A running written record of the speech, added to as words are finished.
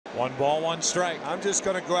1 ball, 1 strike. I'm just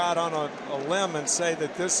going to go out on a limb and say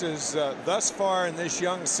that this is, thus far in this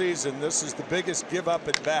young season, this is the biggest give up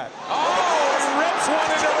at bat. Oh, he rips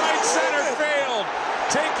one into right center field.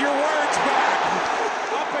 Take your words back.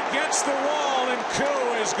 Up against the wall, and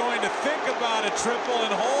Koo is going to think about a triple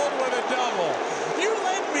and hold with a double. You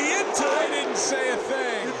led me into it. I didn't say a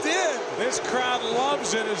thing. You did. This crowd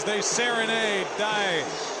loves it as they serenade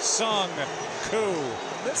Dae-Sung Koo.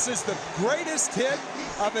 This is the greatest hit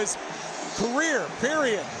of his career,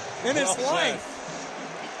 period, in his life.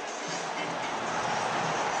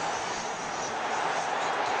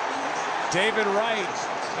 David Wright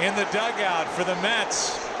in the dugout for the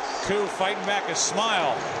Mets. Koo fighting back a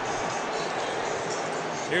smile.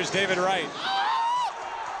 Here's David Wright.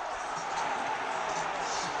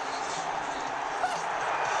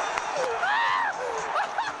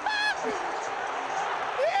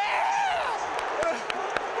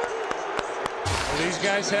 Are these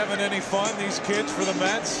guys having any fun, these kids for the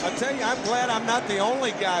Mets? I'll tell you, I'm glad I'm not the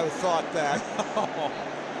only guy who thought that.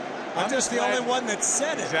 I'm just the only one that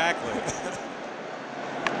said it. Exactly.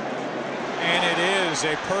 And it is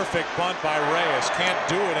a perfect bunt by Reyes. Can't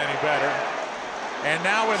do it any better. And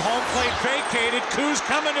now with home plate vacated, Koo's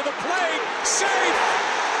coming to the plate. Safe!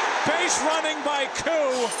 Base running by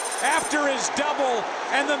Koo after his double,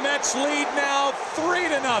 and the Mets lead now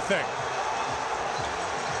 3-0.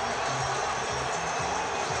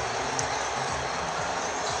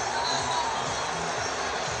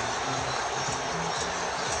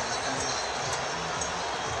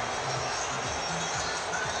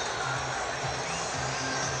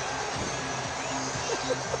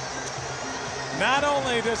 Not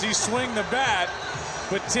only does he swing the bat,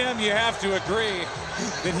 but Tim, you have to agree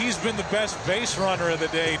that he's been the best base runner of the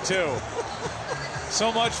day, too.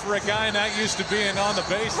 So much for a guy not used to being on the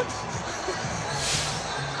bases.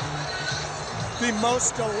 The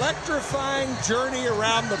most electrifying journey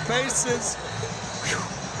around the bases.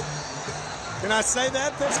 Can I say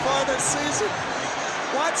that this far this season?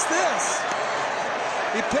 Watch this.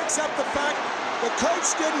 He picks up the fact the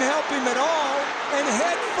coach didn't help him at all, and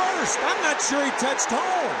head first. I'm not sure he touched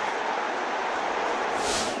home.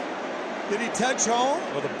 Did he touch home?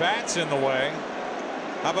 Well, the bat's in the way.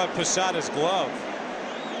 How about Posada's glove?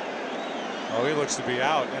 Oh, he looks to be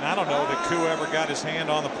out. And I don't know that Koo ever got his hand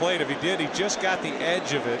on the plate. If he did, he just got the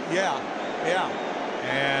edge of it. Yeah.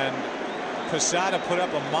 And Posada put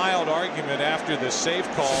up a mild argument after the save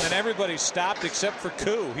call. And then everybody stopped except for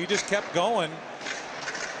Koo. He just kept going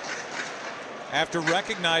after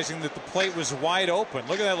recognizing that the plate was wide open.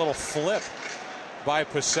 Look at that little flip by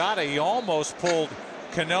Posada. He almost pulled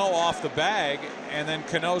Cano off the bag, and then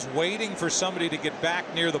Cano's waiting for somebody to get back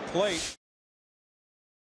near the plate.